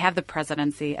 They have the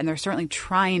presidency, and they're certainly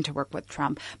trying to work with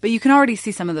Trump. But you can already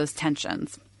see some of those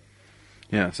tensions.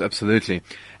 Yes, absolutely.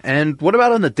 And what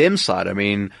about on the Dem side? I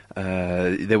mean,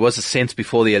 there was a sense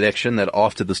before the election that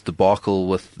after this debacle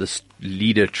with this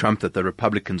leader Trump that the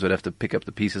Republicans would have to pick up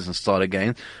the pieces and start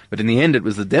again. But in the end, it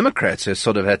was the Democrats who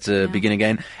sort of had to begin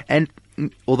again. And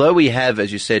although we have,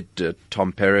 as you said,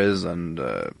 Tom Perez and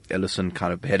Ellison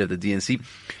kind of head of the DNC,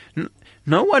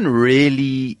 no one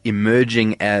really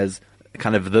emerging as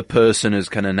kind of the person who's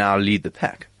going to now lead the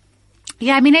pack.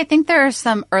 Yeah, I mean, I think there are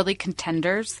some early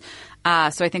contenders.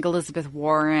 So I think Elizabeth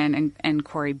Warren and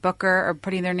Cory Booker are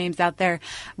putting their names out there.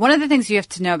 One of the things you have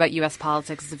to know about U.S.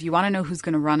 politics is if you want to know who's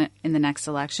going to run it in the next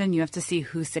election, you have to see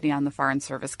who's sitting on the Foreign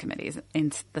Service committees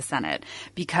in the Senate,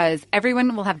 because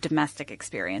everyone will have domestic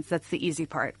experience. That's the easy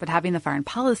part. But having the foreign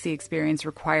policy experience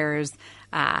requires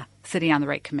sitting on the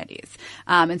right committees.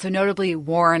 And so notably,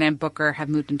 Warren and Booker have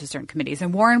moved into certain committees.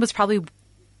 And Warren was probably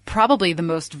the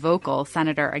most vocal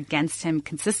senator against him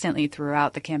consistently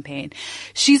throughout the campaign.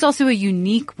 She's also a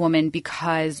unique woman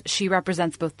because she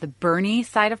represents both the Bernie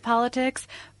side of politics,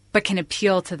 but can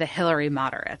appeal to the Hillary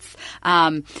moderates.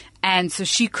 And so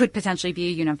she could potentially be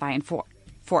a unifying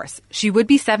force. She would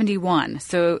be 71.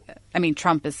 So, I mean,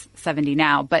 Trump is 70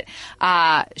 now, but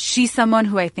she's someone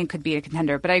who I think could be a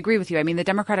contender. But I agree with you. I mean, the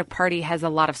Democratic Party has a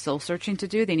lot of soul searching to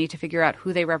do. They need to figure out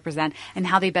who they represent and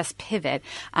how they best pivot.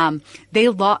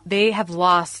 They have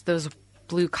lost those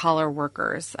blue-collar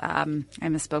workers. I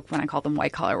misspoke when I called them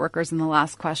white-collar workers in the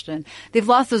last question. They've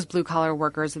lost those blue-collar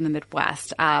workers in the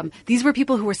Midwest. These were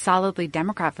people who were solidly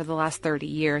Democrat for the last 30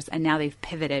 years, and now they've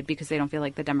pivoted because they don't feel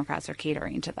like the Democrats are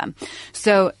catering to them.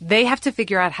 So they have to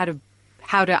figure out how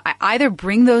to either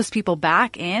bring those people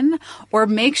back in or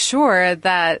make sure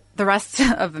that the rest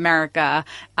of America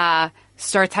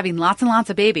starts having lots and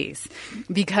lots of babies,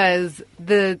 because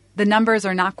the numbers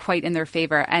are not quite in their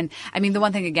favor. And I mean, the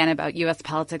one thing again about U.S.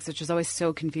 politics, which is always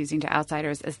so confusing to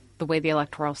outsiders, is the way the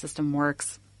electoral system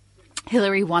works.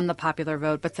 Hillary won the popular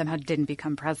vote, but somehow didn't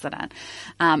become president.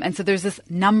 And so there's this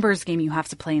numbers game you have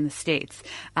to play in the states.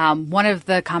 One of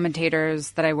the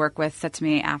commentators that I work with said to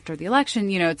me after the election,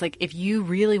 it's like, if you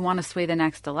really want to sway the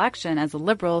next election as a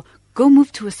liberal, go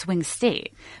move to a swing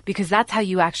state, because that's how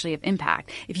you actually have impact.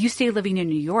 If you stay living in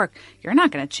New York, you're not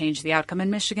going to change the outcome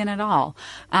in Michigan at all.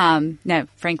 Now,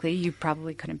 frankly, you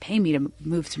probably couldn't pay me to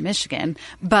move to Michigan,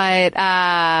 but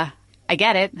I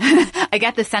get it. I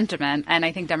get the sentiment, and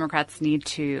I think Democrats need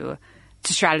to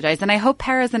strategize. And I hope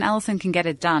Perez and Ellison can get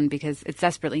it done because it's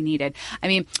desperately needed. I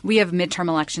mean, we have midterm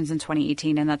elections in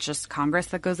 2018, and that's just Congress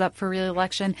that goes up for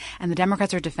re-election. And the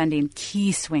Democrats are defending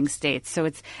key swing states. So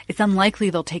it's unlikely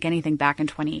they'll take anything back in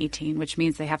 2018, which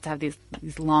means they have to have these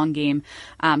long game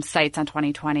sights on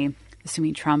 2020,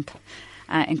 assuming Trump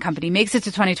and company makes it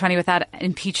to 2020 without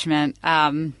impeachment,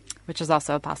 which is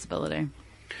also a possibility.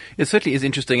 It certainly is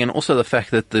interesting, and also the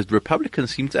fact that the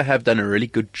Republicans seem to have done a really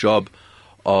good job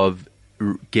of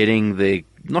getting the,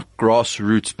 not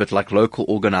grassroots, but like local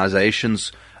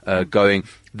organizations going.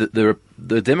 The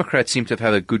Democrats seem to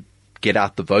have a good get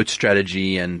out the vote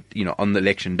strategy and, on the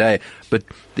election day, but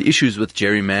the issues with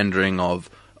gerrymandering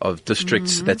of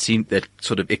districts that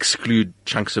sort of exclude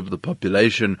chunks of the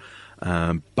population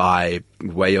by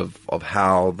way of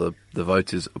how the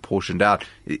vote is apportioned out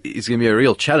is going to be a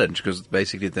real challenge, because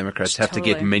basically the Democrats have to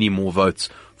get many more votes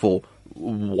for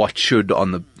what should,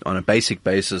 on a basic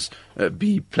basis,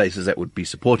 be places that would be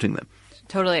supporting them.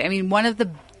 Totally. I mean, one of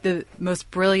the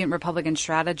most brilliant Republican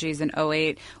strategies in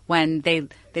 2008, when they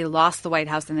lost the White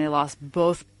House and they lost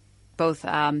both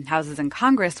houses in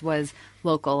Congress, was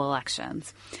local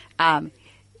elections.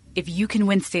 If you can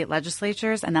win state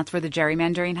legislatures, and that's where the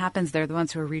gerrymandering happens, they're the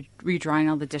ones who are redrawing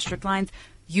all the district lines,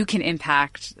 you can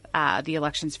impact the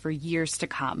elections for years to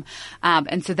come.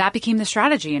 And so that became the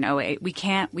strategy in 2008. We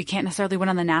can't necessarily win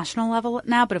on the national level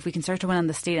now, but if we can start to win on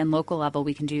the state and local level,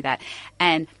 we can do that.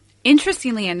 And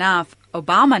interestingly enough,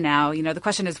 Obama now, the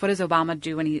question is, what does Obama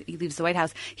do when he leaves the White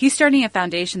House? He's starting a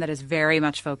foundation that is very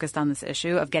much focused on this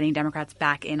issue of getting Democrats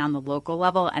back in on the local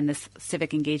level and this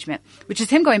civic engagement, which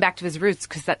is him going back to his roots,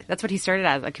 because that's what he started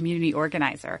as, a community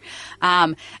organizer.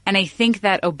 And I think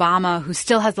that Obama, who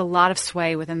still has a lot of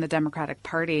sway within the Democratic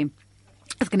Party,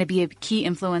 is going to be a key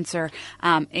influencer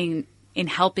in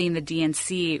helping the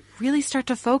DNC really start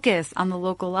to focus on the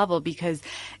local level, because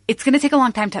it's going to take a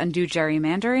long time to undo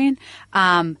gerrymandering.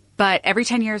 But every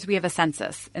 10 years we have a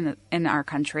census in our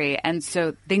country. And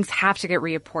so things have to get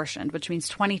reapportioned, which means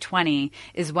 2020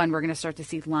 is when we're going to start to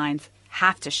see lines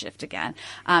have to shift again.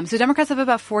 So Democrats have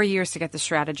about 4 years to get the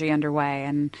strategy underway,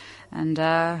 and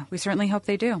we certainly hope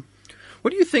they do.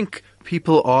 What do you think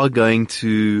people are going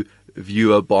to view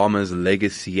Obama's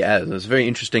legacy as? It's very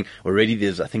interesting. Already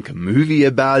there's, I think, a movie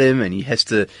about him, and he has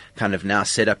to kind of now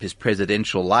set up his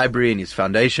presidential library and his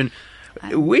foundation.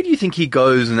 Where do you think he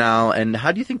goes now, and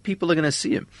how do you think people are going to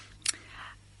see him?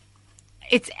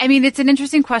 It's an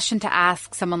interesting question to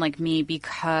ask someone like me,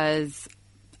 because,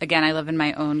 again, I live in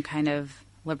my own kind of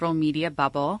liberal media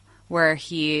bubble where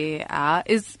he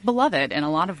is beloved in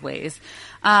a lot of ways.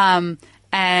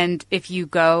 And if you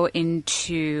go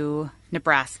into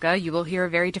Nebraska, you will hear a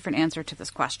very different answer to this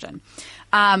question.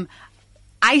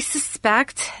 I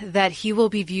suspect that he will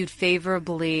be viewed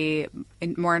favorably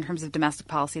more in terms of domestic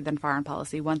policy than foreign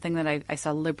policy. One thing that I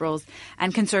saw liberals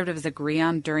and conservatives agree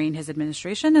on during his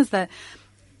administration is that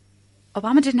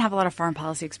Obama didn't have a lot of foreign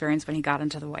policy experience when he got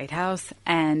into the White House,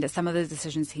 and some of the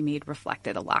decisions he made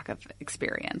reflected a lack of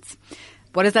experience.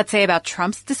 What does that say about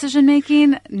Trump's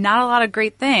decision-making? Not a lot of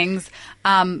great things,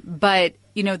 but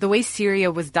the way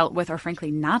Syria was dealt with, or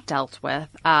frankly not dealt with,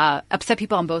 upset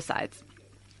people on both sides.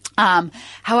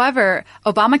 However,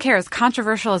 Obamacare, as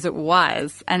controversial as it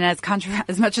was, and as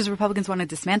much as Republicans want to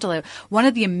dismantle it, one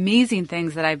of the amazing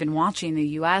things that I've been watching in the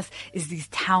U.S. is these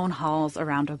town halls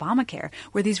around Obamacare,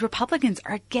 where these Republicans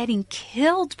are getting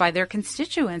killed by their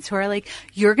constituents who are like,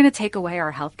 you're going to take away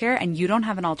our health care and you don't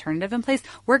have an alternative in place.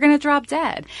 We're going to drop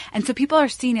dead. And so people are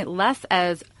seeing it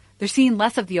they're seeing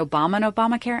less of the Obama and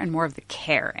Obamacare and more of the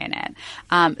care in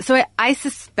it. So I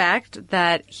suspect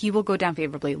that he will go down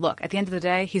favorably. Look, at the end of the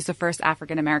day, he's the first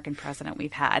African-American president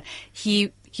we've had.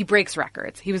 He breaks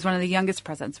records. He was one of the youngest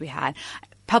presidents we had.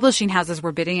 Publishing houses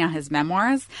were bidding on his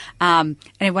memoirs, and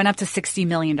it went up to $60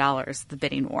 million, the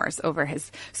bidding wars over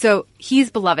his. So he's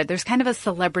beloved. There's kind of a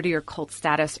celebrity or cult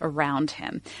status around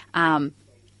him.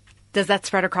 Does that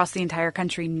spread across the entire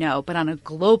country? No, but on a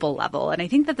global level. And I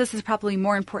think that this is probably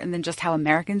more important than just how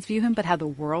Americans view him, but how the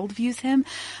world views him.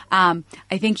 I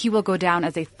think he will go down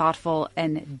as a thoughtful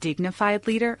and dignified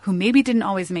leader who maybe didn't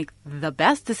always make the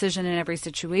best decision in every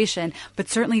situation, but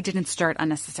certainly didn't start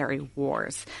unnecessary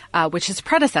wars, which his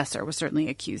predecessor was certainly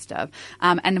accused of.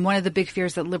 And one of the big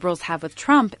fears that liberals have with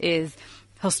Trump is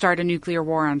he'll start a nuclear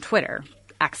war on Twitter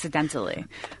accidentally.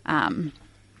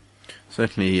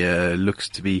 Certainly looks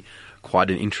to be quite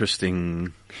an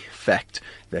interesting fact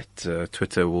that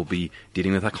Twitter will be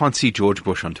dealing with. I can't see George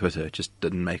Bush on Twitter. It just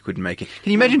couldn't make it.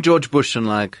 Can you imagine George Bush and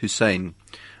like Hussein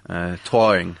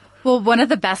touring? Well, one of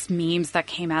the best memes that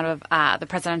came out of the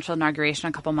presidential inauguration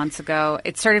a couple months ago,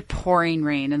 it started pouring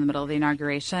rain in the middle of the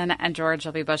inauguration, and George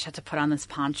W. Bush had to put on this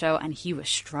poncho, and he was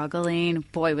struggling.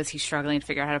 Boy, was he struggling to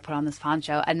figure out how to put on this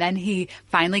poncho. And then he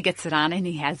finally gets it on, and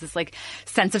he has this like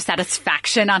sense of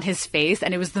satisfaction on his face,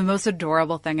 and it was the most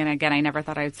adorable thing. And again, I never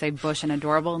thought I would say Bush and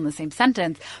adorable in the same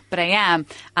sentence, but I am.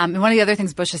 And one of the other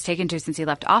things Bush has taken to since he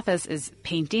left office is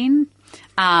painting.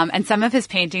 And some of his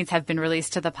paintings have been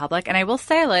released to the public. And I will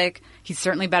say, like, he's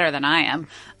certainly better than I am.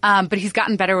 But he's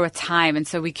gotten better with time. And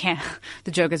so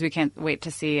the joke is we can't wait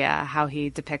to see how he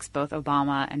depicts both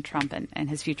Obama and Trump in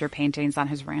his future paintings on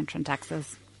his ranch in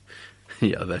Texas.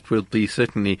 Yeah, that will be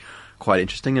certainly quite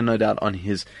interesting, and no doubt on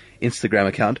his Instagram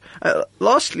account.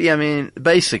 Lastly, I mean,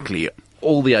 basically,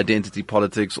 all the identity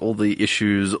politics, all the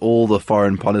issues, all the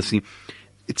foreign policy,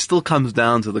 it still comes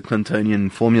down to the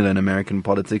Clintonian formula in American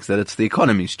politics that it's the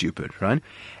economy, stupid, right?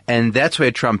 And that's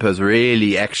where Trump has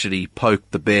really actually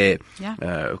poked the bear,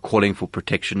 calling for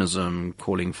protectionism,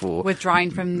 calling for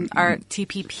withdrawing from our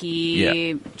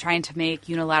TPP, trying to make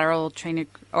unilateral trade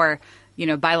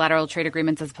bilateral trade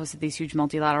agreements as opposed to these huge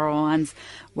multilateral ones.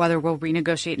 Whether we'll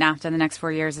renegotiate NAFTA in the next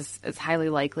 4 years is highly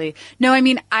likely. No, I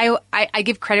mean, I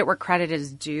give credit where credit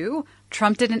is due.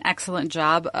 Trump did an excellent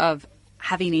job of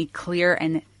having a clear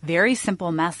and very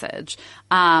simple message.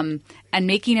 And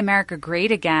making America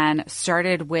great again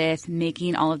started with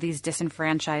making all of these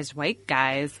disenfranchised white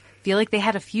guys feel like they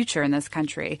had a future in this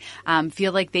country,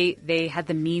 feel like they had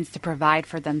the means to provide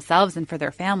for themselves and for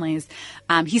their families.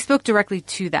 He spoke directly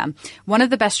to them. One of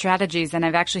the best strategies, and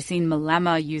I've actually seen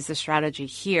Malema use this strategy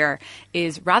here,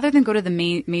 is rather than go to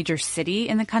the major city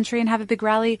in the country and have a big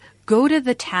rally, go to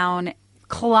the town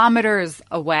kilometers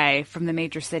away from the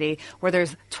major city where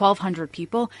there's 1,200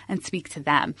 people and speak to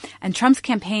them. And Trump's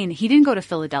campaign, he didn't go to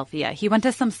Philadelphia. He went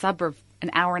to some suburb an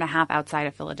hour and a half outside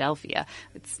of Philadelphia.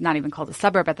 It's not even called a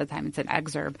suburb at the time. It's an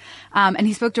exurb. And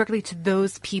he spoke directly to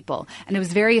those people. And it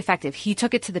was very effective. He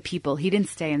took it to the people. He didn't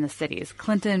stay in the cities.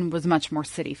 Clinton was much more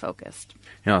city-focused.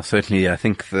 Yeah, certainly. I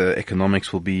think the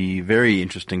economics will be very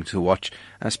interesting to watch,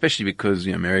 especially because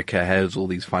America has all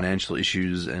these financial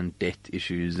issues and debt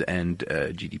issues and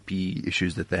GDP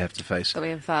issues that they have to face. So we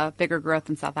have bigger growth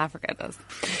than South Africa does.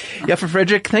 Yaffa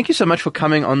Fredrick, thank you so much for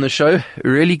coming on the show.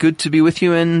 Really good to be with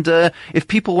you. And if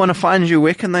people want to find you,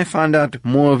 where can they find out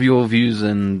more of your views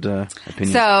and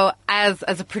opinions? So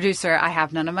as a producer, I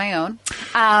have none of my own,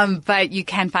 but you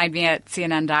can find me at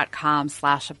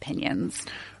cnn.com/opinions.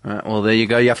 All right, well, there you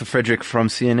go. Yaffa Fredrick from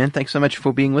CNN. Thanks so much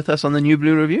for being with us on the New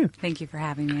Blue Review. Thank you for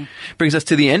having me. Brings us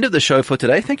to the end of the show for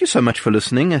today. Thank you so much for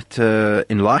listening.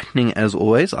 Enlightening as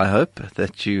always. I hope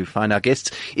that you find our guests.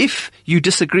 If you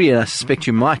disagree, and I suspect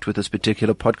you might with this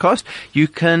particular podcast, you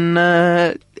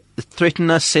can threaten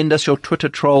us, send us your Twitter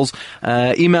trolls,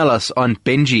 email us on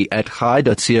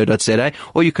benji@chai.co.za,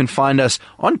 or you can find us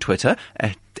on Twitter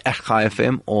at Chai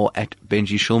FM or at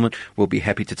Benji Shulman. We'll be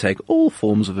happy to take all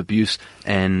forms of abuse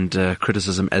and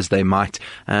criticism as they might.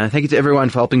 Thank you to everyone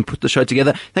for helping put the show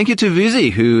together. Thank you to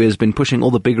Vuzi, who has been pushing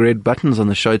all the big red buttons on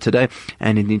the show today,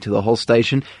 and indeed to the whole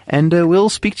station. And we'll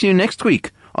speak to you next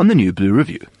week on the New Blue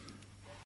Review.